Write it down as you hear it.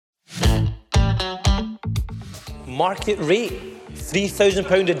Market rate,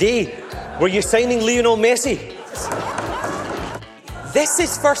 £3,000 a day. Were you signing Lionel Messi? This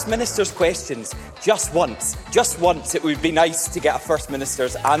is First Minister's questions. Just once it would be nice to get a First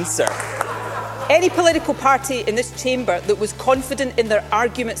Minister's answer. Any political party in this chamber that was confident in their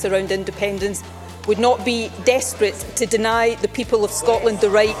arguments around independence would not be desperate to deny the people of Scotland the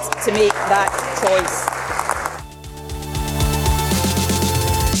right to make that choice.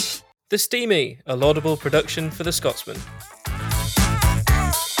 The Steamy, a laudable production for the Scotsman.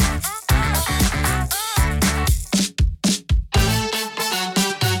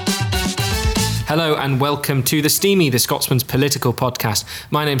 Hello and welcome to The Steamy, the Scotsman's political podcast.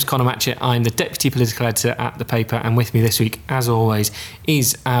 My name's Conor Matchett. I'm the Deputy Political Editor at the paper, and with me this week, as always,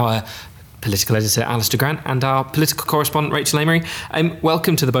 is our Political Editor Alistair Grant and our Political Correspondent Rachel Amery.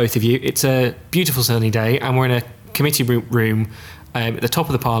 Welcome to the both of you. It's a beautiful sunny day and we're in a committee room at the top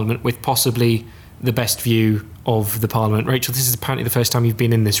of the Parliament with possibly the best view of the Parliament. Rachel, this is apparently the first time you've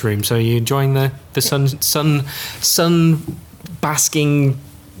been in this room, so are you enjoying the sun basking,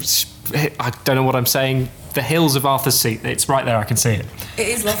 I don't know what I'm saying, the hills of Arthur's Seat? It's right there, I can see it. It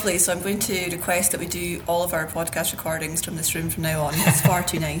is lovely, so I'm going to request that we do all of our podcast recordings from this room from now on. It's far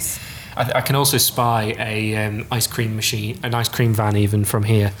too nice. I can also spy a ice cream machine, an ice cream van even from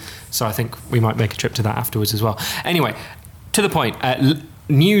here, so I think we might make a trip to that afterwards as well. Anyway, to the point,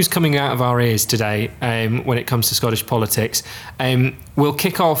 news coming out of our ears today when it comes to Scottish politics. We'll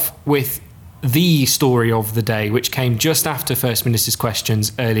kick off with the story of the day, which came just after First Minister's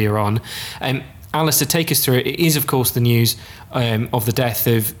questions earlier on. Alistair, take us through it. It is, of course, the news of the death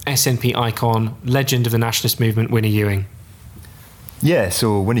of SNP icon, legend of the nationalist movement, Winnie Ewing. Yeah,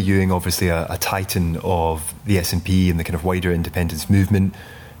 so Winnie Ewing, obviously a titan of the SNP and the kind of wider independence movement,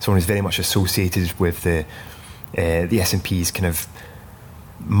 someone who's very much associated with the SNP's kind of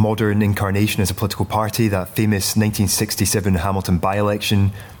modern incarnation as a political party, that famous 1967 Hamilton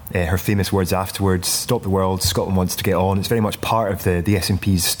by-election, her famous words afterwards, "Stop the world, Scotland wants to get on." It's very much part of the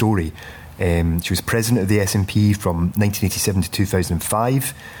SNP's story. She was president of the SNP from 1987 to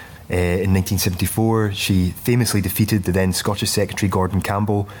 2005. In 1974, she famously defeated the then Scottish Secretary Gordon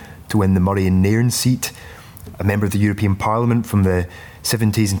Campbell to win the Murray and Nairn seat. A member of the European Parliament from the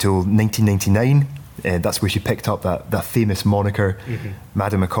 70s until 1999. That's where she picked up that famous moniker,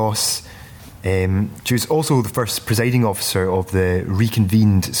 Madam Accoss. She was also the first presiding officer of the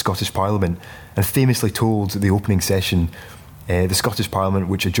reconvened Scottish Parliament and famously told at the opening session, the Scottish Parliament,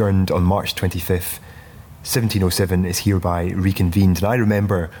 which adjourned on March 25th, 1707, is hereby reconvened. And I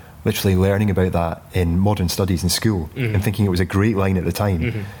remember literally learning about that in modern studies in school and thinking it was a great line at the time.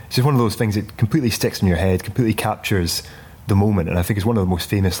 It's just one of those things that completely sticks in your head, completely captures the moment, and I think it's one of the most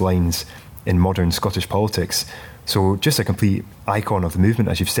famous lines in modern Scottish politics. So just a complete icon of the movement,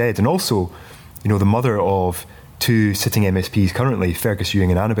 as you've said, and also, you know, the mother of two sitting MSPs currently, Fergus Ewing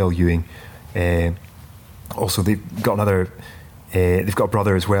and Annabel Ewing. Also, they've got a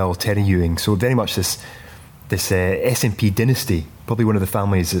brother as well, Terry Ewing. So very much this SNP dynasty, probably one of the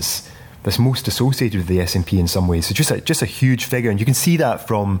families that's most associated with the SNP in some ways. So just a huge figure, and you can see that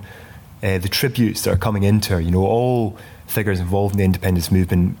from the tributes that are coming into her. You know, all figures involved in the independence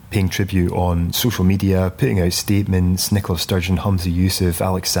movement paying tribute on social media, putting out statements. Nicola Sturgeon, Humza Yousaf,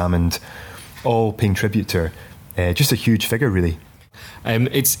 Alex Salmond, all paying tribute to her. Just a huge figure, really.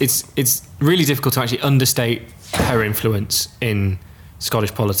 It's really difficult to actually understate her influence in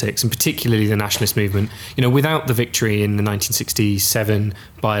Scottish politics, and particularly the nationalist movement. You know, without the victory in the 1967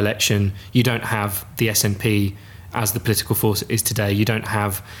 by-election, you don't have the SNP as the political force it is today. You don't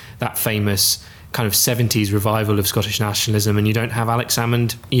have that famous kind of 70s revival of Scottish nationalism, and you don't have Alex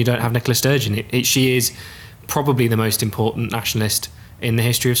Salmond, you don't have Nicola Sturgeon. She is probably the most important nationalist in the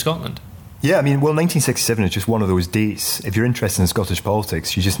history of Scotland. Yeah, I mean, well, 1967 is just one of those dates. If you're interested in Scottish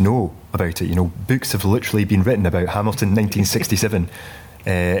politics, you just know about it. You know, books have literally been written about Hamilton 1967.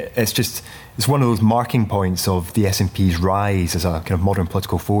 It's one of those marking points of the SNP's rise as a kind of modern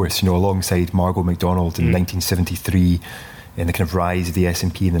political force, you know, alongside Margot MacDonald in 1973 and the kind of rise of the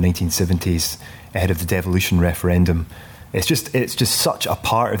SNP in the 1970s ahead of the devolution referendum. It's just such a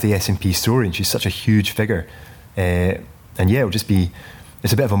part of the SNP story, and she's such a huge figure. And yeah,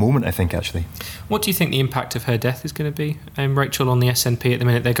 it's a bit of a moment, I think, actually. What do you think the impact of her death is going to be, Rachel, on the SNP at the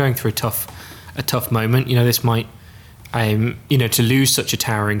minute? They're going through a tough moment. You know, this might, to lose such a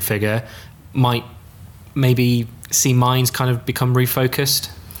towering figure might maybe see minds kind of become refocused.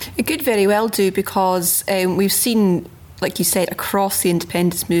 It could very well do, because we've seen, like you said, across the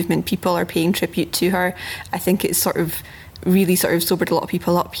independence movement, people are paying tribute to her. I think it's really sobered a lot of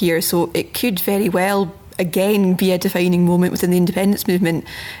people up here. So it could very well again be a defining moment within the independence movement.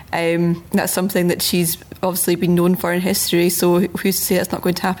 That's something that she's obviously been known for in history, so who's to say that's not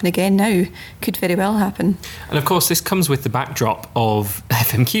going to happen again now? Could very well happen. And of course this comes with the backdrop of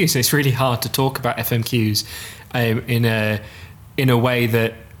FMQs. It's really hard to talk about FMQs in a way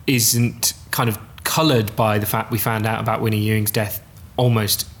that isn't kind of coloured by the fact we found out about Winnie Ewing's death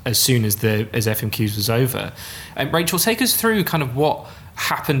almost as soon as FMQs was over. Rachel, take us through kind of what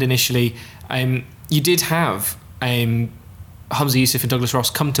happened initially. You did have Humza Yousaf and Douglas Ross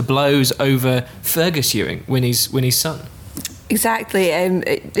come to blows over Fergus Ewing, Winnie's son. Exactly.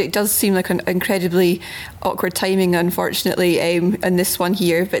 It does seem like an incredibly awkward timing, unfortunately, in this one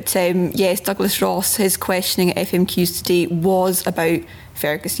here. But yes, Douglas Ross, his questioning at FMQs today was about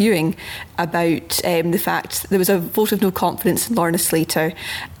Fergus Ewing, about the fact there was a vote of no confidence in Lorna Slater,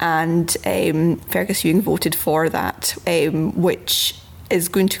 and Fergus Ewing voted for that, which is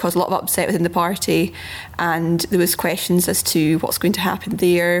going to cause a lot of upset within the party, and there was questions as to what's going to happen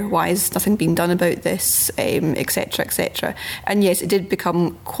there, why has nothing been done about this, etc, etc. And yes, it did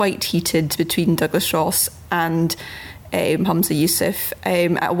become quite heated between Douglas Ross and Humza Yousaf.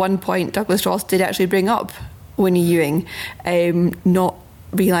 At one point Douglas Ross did actually bring up Winnie Ewing, not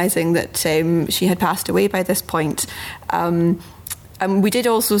realising that she had passed away by this point. We did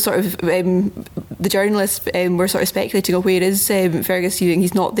also sort of, the journalists were sort of speculating, where is Fergus Ewing?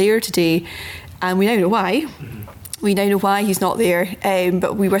 He's not there today. And we now know why. We now know why he's not there.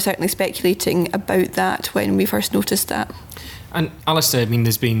 But we were certainly speculating about that when we first noticed that. And Alistair, I mean,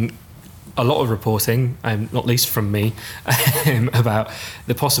 there's been a lot of reporting, not least from me, about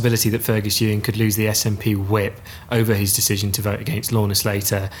the possibility that Fergus Ewing could lose the SNP whip over his decision to vote against Lorna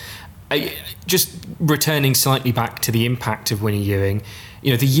Slater. Just returning slightly back to the impact of Winnie Ewing,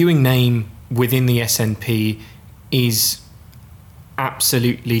 the Ewing name within the SNP is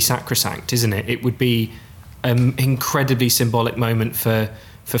absolutely sacrosanct, isn't it? It would be an incredibly symbolic moment for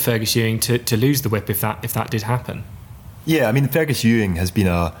Fergus Ewing to lose the whip if that did happen. Yeah, I mean, Fergus Ewing has been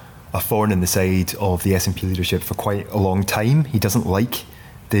a thorn in the side of the SNP leadership for quite a long time. He doesn't like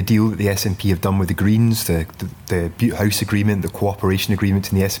the deal that the SNP have done with the Greens, the Butte House agreement, the cooperation agreement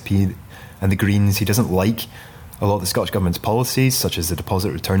between the SNP and the Greens. He doesn't like a lot of the Scottish Government's policies, such as the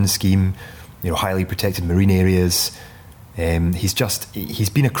deposit return scheme, highly protected marine areas. He's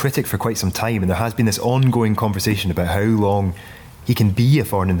been a critic for quite some time, and there has been this ongoing conversation about how long he can be a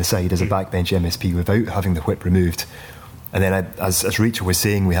thorn in the side as a backbench MSP without having the whip removed. And then, as Rachel was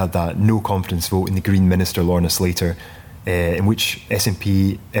saying, we had that no confidence vote in the Green Minister Lorna Slater, in which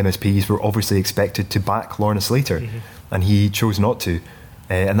SNP MSPs were obviously expected to back Lorna Slater, and he chose not to.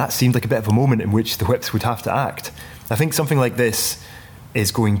 And that seemed like a bit of a moment in which the whips would have to act. I think something like this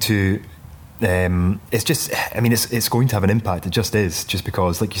is going to... it's going to have an impact. It just is, just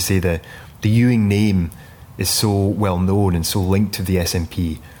because, like you say, the Ewing name is so well known and so linked to the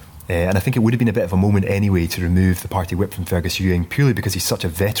SNP. And I think it would have been a bit of a moment anyway to remove the party whip from Fergus Ewing, purely because he's such a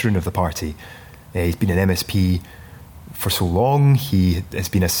veteran of the party. He's been an MSP for so long. He has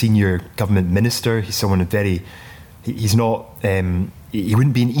been a senior government minister. He's someone he's not... he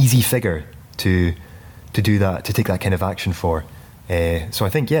wouldn't be an easy figure to do that, to take that kind of action for. So I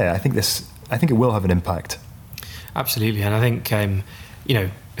think it will have an impact. Absolutely, and I think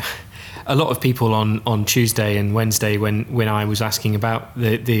a lot of people on Tuesday and Wednesday, when I was asking about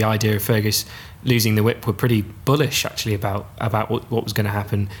the idea of Fergus losing the whip, were pretty bullish actually about what was going to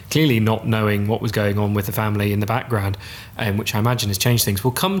happen. Clearly, not knowing what was going on with the family in the background, which I imagine has changed things.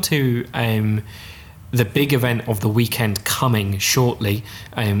 We'll come to the big event of the weekend coming shortly,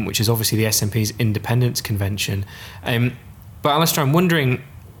 which is obviously the SNP's Independence Convention. But Alistair, I'm wondering,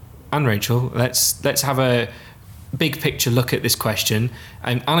 and Rachel, let's have a big picture look at this question.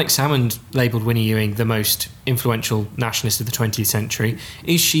 Alex Salmond labelled Winnie Ewing the most influential nationalist of the 20th century.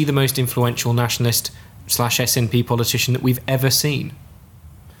 Is she the most influential nationalist / SNP politician that we've ever seen?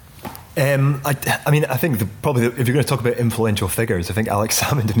 I think probably if you're going to talk about influential figures, I think Alex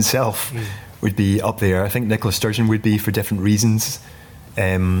Salmond himself would be up there. I think Nicola Sturgeon would be, for different reasons.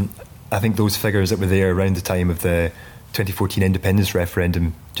 I think those figures that were there around the time of the 2014 independence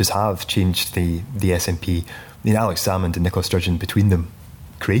referendum just have changed the SNP. Alex Salmond and Nicola Sturgeon, between them,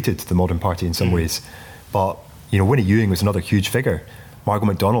 created the modern party in some ways. But Winnie Ewing was another huge figure. Margaret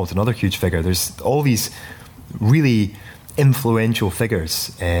MacDonald, another huge figure. There's all these really influential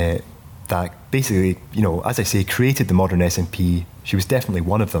figures that basically, as I say, created the modern SNP. She was definitely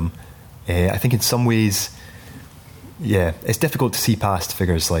one of them. I think in some ways, it's difficult to see past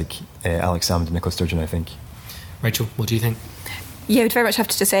figures like Alex Salmond and Nicola Sturgeon, I think. Rachel, what do you think? Yeah, I would very much have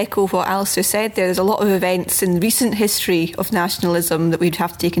to just echo what Alistair said there. There's a lot of events in recent history of nationalism that we'd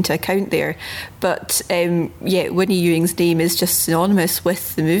have to take into account there. But Winnie Ewing's name is just synonymous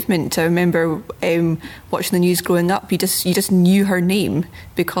with the movement. I remember watching the news growing up. You just knew her name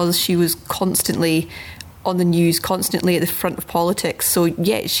because she was constantly on the news, constantly at the front of politics. So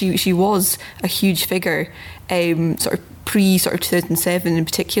yeah, she was a huge figure, sort of pre 2007 in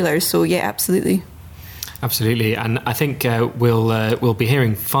particular. So yeah, absolutely. Absolutely, and I think we'll be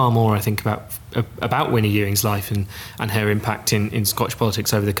hearing far more, I think, about Winnie Ewing's life and her impact in Scottish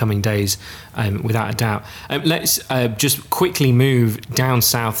politics over the coming days, without a doubt. Let's just quickly move down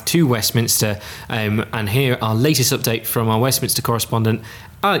south to Westminster and hear our latest update from our Westminster correspondent,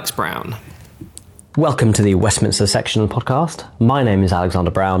 Alex Brown. Welcome to the Westminster section of the podcast. My name is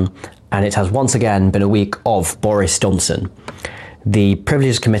Alexander Brown, and it has once again been a week of Boris Johnson. The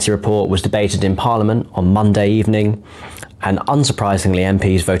Privileges Committee report was debated in Parliament on Monday evening, and unsurprisingly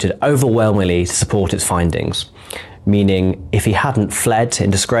MPs voted overwhelmingly to support its findings, meaning if he hadn't fled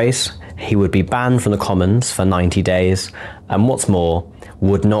in disgrace, he would be banned from the Commons for 90 days, and what's more,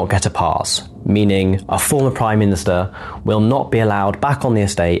 would not get a pass, meaning a former Prime Minister will not be allowed back on the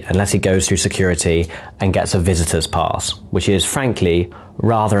estate unless he goes through security and gets a visitor's pass, which is frankly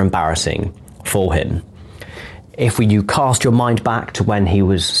rather embarrassing for him. If you cast your mind back to when he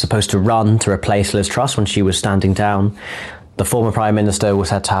was supposed to run to replace Liz Truss when she was standing down, the former Prime Minister was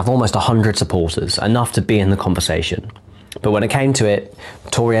said to have almost 100 supporters, enough to be in the conversation. But when it came to it,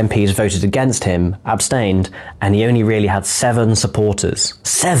 Tory MPs voted against him, abstained, and he only really had 7 supporters.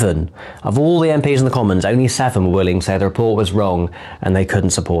 7! Of all the MPs in the Commons, only 7 were willing to say the report was wrong and they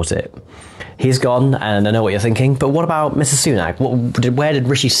couldn't support it. He's gone, and I know what you're thinking, but what about Mrs Sunak? Where did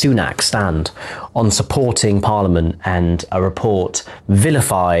Rishi Sunak stand on supporting Parliament and a report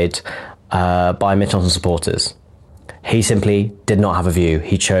vilified by Mitt Johnson supporters? He simply did not have a view.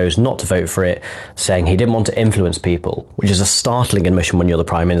 He chose not to vote for it, saying he didn't want to influence people, which is a startling admission when you're the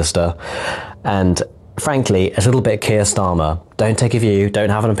Prime Minister. And frankly, it's a little bit Keir Starmer. Don't take a view, don't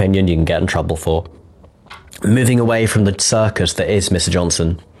have an opinion, you can get in trouble for. Moving away from the circus that is Mr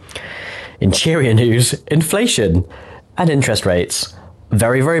Johnson. In cheerier news, inflation and interest rates.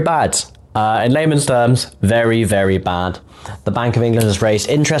 Very, very bad. In layman's terms, very, very bad. The Bank of England has raised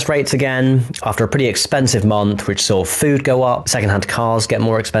interest rates again after a pretty expensive month, which saw food go up, second-hand cars get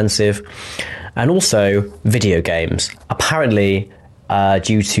more expensive, and also video games. Apparently,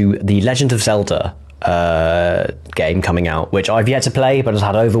 due to the Legend of Zelda game coming out, which I've yet to play, but has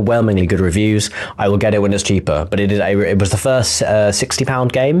had overwhelmingly good reviews. I will get it when it's cheaper, but it was the first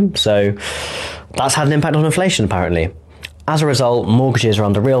 £60 game, so that's had an impact on inflation apparently. As a result, mortgages are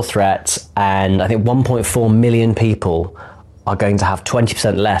under real threat, and I think 1.4 million people are going to have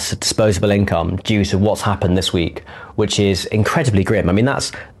 20% less disposable income due to what's happened this week, which is incredibly grim. I mean,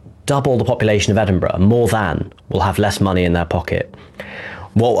 that's double the population of Edinburgh, more than, will have less money in their pocket.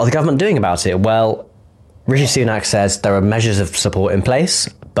 What are the government doing about it? Well, Rishi Sunak says there are measures of support in place,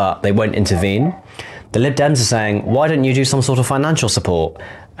 but they won't intervene. The Lib Dems are saying, why don't you do some sort of financial support?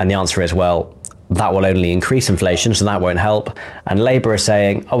 And the answer is, well, that will only increase inflation, so that won't help. And Labour are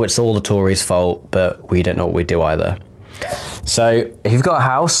saying, oh, it's all the Tories' fault, but we don't know what we do either. So if you've got a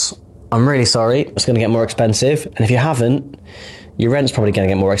house, I'm really sorry, it's going to get more expensive. And if you haven't, your rent's probably going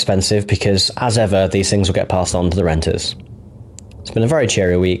to get more expensive because, as ever, these things will get passed on to the renters. It's been a very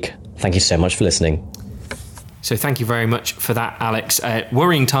cheery week. Thank you so much for listening. So thank you very much for that, Alex.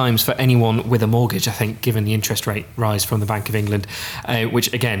 Worrying times for anyone with a mortgage, I think, given the interest rate rise from the Bank of England,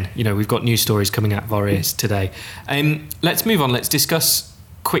 which, again, we've got news stories coming out of our ears today. Let's move on. Let's discuss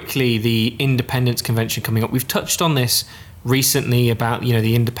quickly the Independence Convention coming up. We've touched on this recently about,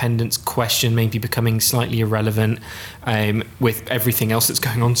 the independence question maybe becoming slightly irrelevant with everything else that's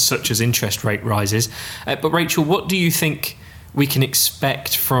going on, such as interest rate rises. But Rachel, what do you think we can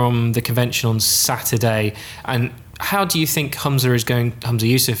expect from the convention on Saturday, and how do you think Humza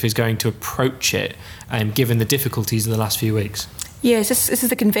Yousaf is going to approach it, given the difficulties of the last few weeks? Yes, this is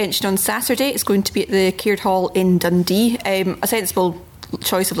the convention on Saturday. It's going to be at the Caird Hall in Dundee. A sensible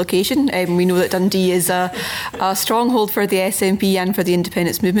choice of location. We know that Dundee is a stronghold for the SNP and for the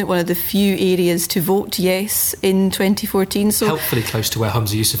independence movement, one of the few areas to vote yes in 2014. So helpfully close to where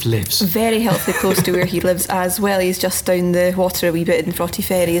Humza Yousaf lives. Very helpfully close to where he lives as well. He's just down the water a wee bit in Frotty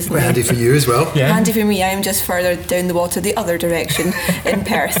Ferry, isn't he? Handy for you as well. Yeah. Handy for me. I'm just further down the water the other direction in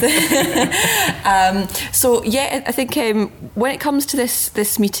Perth. So yeah, I think when it comes to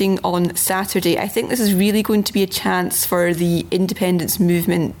this meeting on Saturday, I think this is really going to be a chance for the independence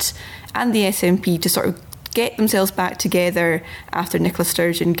movement and the SNP to sort of get themselves back together after Nicola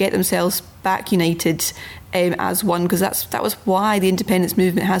Sturgeon, get themselves back united as one, because that was why the independence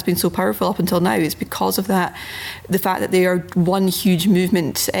movement has been so powerful up until now, is because of that, the fact that they are one huge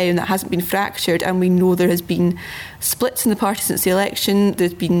movement that hasn't been fractured. And we know there has been splits in the party since the election.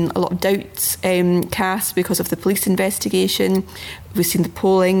 There's been a lot of doubts cast because of the police investigation. We've seen the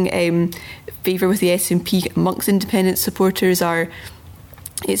polling favour with the SNP amongst independent supporters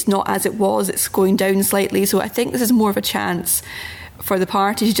it's not as it was, it's going down slightly. So I think this is more of a chance for the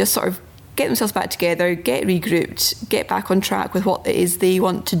party to just sort of get themselves back together, get regrouped, get back on track with what it is they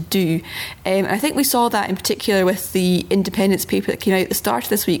want to do. And I think we saw that in particular with the independence paper that came out at the start of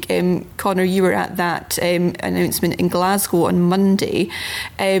this week. Conor, you were at that announcement in Glasgow on Monday.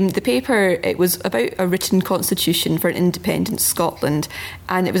 The paper, it was about a written constitution for an independent Scotland,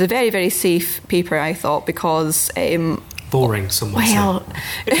 and it was a very, very safe paper, I thought, because boring, someone well,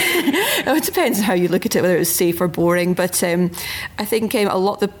 it depends on how you look at it, whether it was safe or boring. But I think a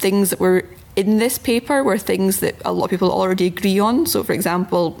lot of the things that were in this paper were things that a lot of people already agree on. So, for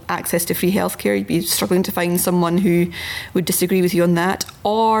example, access to free healthcare, you'd be struggling to find someone who would disagree with you on that,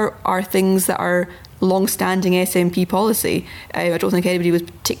 or are things that are long-standing SNP policy. I don't think anybody was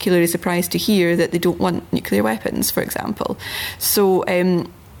particularly surprised to hear that they don't want nuclear weapons, for example. So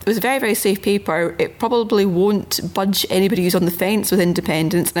it was a very, very safe paper. It probably won't budge anybody who's on the fence with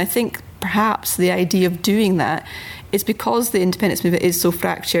independence. And I think perhaps the idea of doing that is because the independence movement is so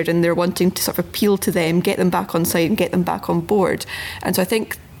fractured, and they're wanting to sort of appeal to them, get them back on side and get them back on board. And so I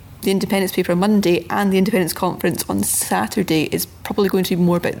think the independence paper on Monday and the independence conference on Saturday is probably going to be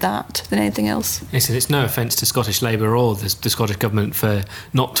more about that than anything else. Listen, it's no offence to Scottish Labour or the Scottish Government for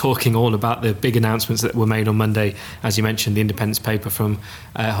not talking all about the big announcements that were made on Monday. As you mentioned, the independence paper from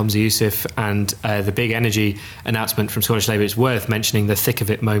Humza Yousaf and the big energy announcement from Scottish Labour. It's worth mentioning the thick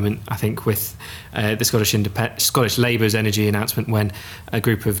of it moment, I think, with the Scottish Labour's energy announcement, when a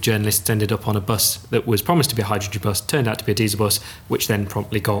group of journalists ended up on a bus that was promised to be a hydrogen bus, turned out to be a diesel bus, which then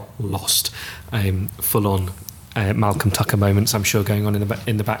promptly got lost. Full-on Malcolm Tucker moments, I'm sure, going on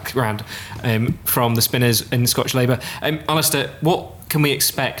in the background from the spinners in Scottish Labour. Alistair, what can we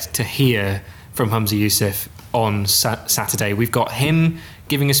expect to hear from Humza Yousaf on Saturday? We've got him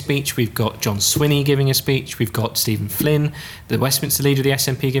giving a speech, we've got John Swinney giving a speech, we've got Stephen Flynn, the Westminster leader of the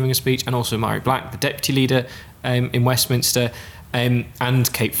SNP, giving a speech, and also Mhairi Black, the deputy leader in Westminster,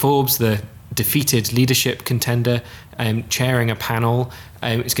 and Kate Forbes, the defeated leadership contender, chairing a panel.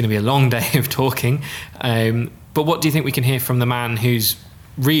 It's going to be a long day of talking. But what do you think we can hear from the man who's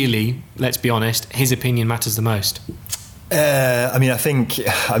really, let's be honest, his opinion matters the most? I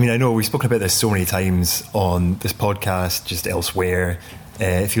know we've spoken about this so many times on this podcast, just elsewhere.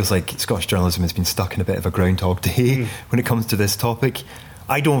 It feels like Scottish journalism has been stuck in a bit of a Groundhog Day when it comes to this topic.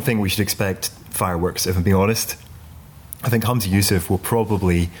 I don't think we should expect fireworks, if I'm being honest. I think Humza Yousaf will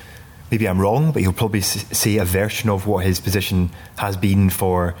probably, maybe I'm wrong, but he'll probably say a version of what his position has been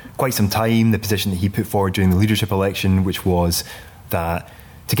for quite some time, the position that he put forward during the leadership election, which was that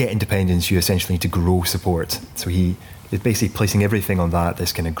to get independence, you essentially need to grow support. So he is basically placing everything on that,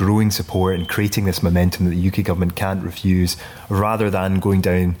 this kind of growing support and creating this momentum that the UK government can't refuse, rather than going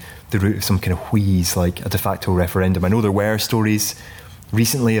down the route of some kind of wheeze like a de facto referendum. I know there were stories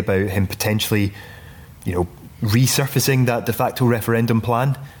recently about him potentially, resurfacing that de facto referendum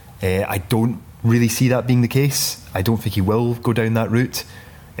plan. I don't really see that being the case. I don't think he will go down that route.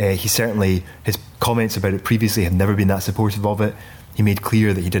 His comments about it previously have never been that supportive of it. He made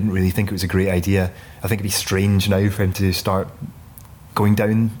clear that he didn't really think it was a great idea. I think it'd be strange now for him to start going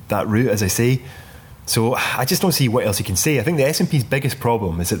down that route, as I say. So I just don't see what else he can say. I think the SNP's biggest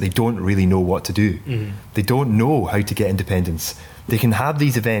problem is that they don't really know what to do. They don't know how to get independence. They can have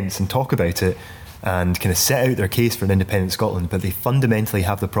these events and talk about it and kind of set out their case for an independent Scotland, but they fundamentally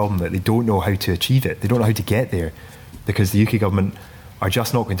have the problem that they don't know how to achieve it. They don't know how to get there, because the UK government are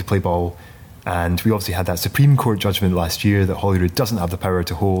just not going to play ball. And we obviously had that Supreme Court judgment last year that Holyrood doesn't have the power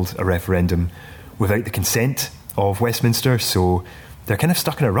to hold a referendum without the consent of Westminster, so they're kind of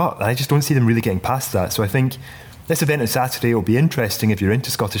stuck in a rut, and I just don't see them really getting past that. So I think this event on Saturday will be interesting if you're into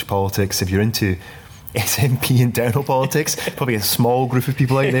Scottish politics, if you're into SNP internal politics. Probably a small group of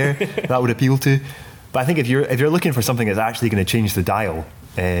people out there that would appeal to. But I think if you're looking for something that's actually going to change the dial,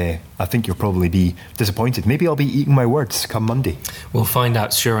 I think you'll probably be disappointed. Maybe I'll be eating my words come Monday. We'll find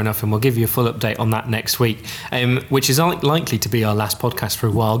out, sure enough, and we'll give you a full update on that next week, which is likely to be our last podcast for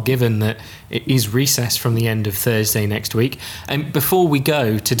a while, given that it is recess from the end of Thursday next week. Before we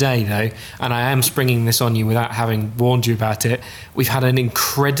go today, though, and I am springing this on you without having warned you about it, we've had an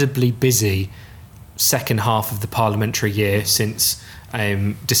incredibly busy second half of the parliamentary year since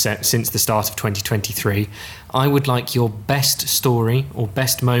since the start of 2023. I would like your best story or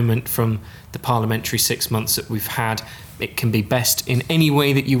best moment from the parliamentary 6 months that we've had. It can be best in any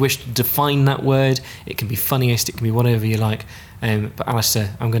way that you wish to define that word. It can be funniest, it can be whatever you like. But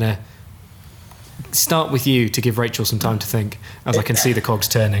Alistair, I'm going to start with you to give Rachel some time to think, as I can see the cogs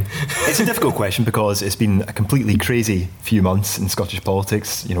turning. It's a difficult question because it's been a completely crazy few months in Scottish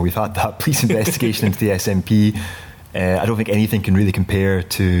politics. You know, we've had that police investigation into the SNP. I don't think anything can really compare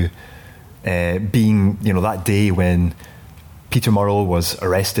to being, you know, that day when Peter Murrell was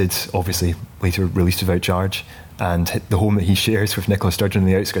arrested, obviously later released without charge, and the home that he shares with Nicola Sturgeon on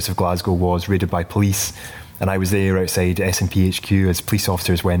the outskirts of Glasgow was raided by police. And I was there outside SNP HQ as police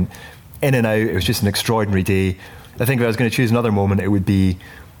officers went in and out. It was just an extraordinary day. I think if I was going to choose another moment, it would be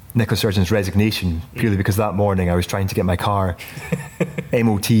Nicola Sturgeon's resignation, purely because that morning I was trying to get my car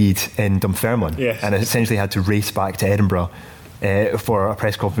MOT'd in Dunfermline, and I essentially had to race back to Edinburgh for a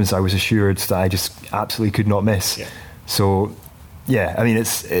press conference I was assured that I just absolutely could not miss. So, yeah, I mean,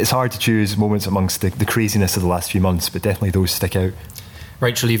 it's hard to choose moments amongst the craziness of the last few months, but definitely those stick out.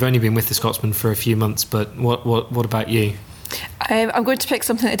 Rachel, you've only been with the Scotsman for a few months, but what about you? I'm going to pick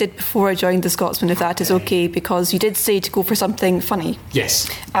something I did before I joined the Scotsman, if that is okay, because you did say to go for something funny. Yes.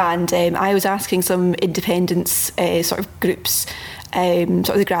 And I was asking some independence sort of groups, sort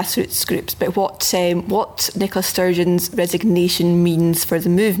of the grassroots groups, but what Nicola Sturgeon's resignation means for the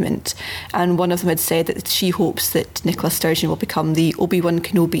movement. And one of them had said that she hopes that Nicola Sturgeon will become the Obi-Wan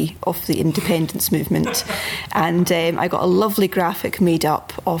Kenobi of the independence movement. And I got a lovely graphic made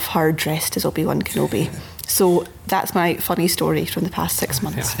up of her dressed as Obi-Wan Kenobi. So that's my funny story from the past 6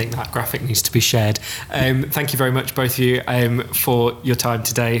 months. I think that graphic needs to be shared. Thank you very much, both of you, for your time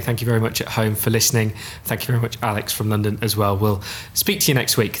today. Thank you very much at home for listening. Thank you very much, Alex from London as well. We'll speak to you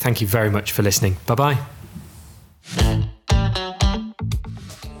next week. Thank you very much for listening. Bye-bye.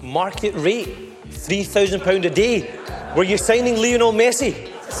 Market rate, £3,000 a day. Were you signing Lionel Messi?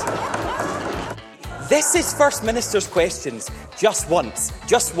 This is First Minister's questions. Just once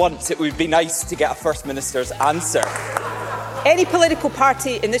it would be nice to get a First Minister's answer. Any political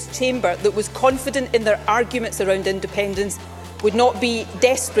party in this chamber that was confident in their arguments around independence would not be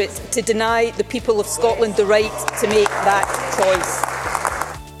desperate to deny the people of Scotland the right to make that choice.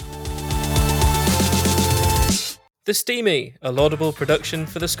 The Steamy, a laudable production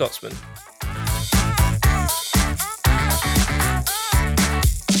for the Scotsman.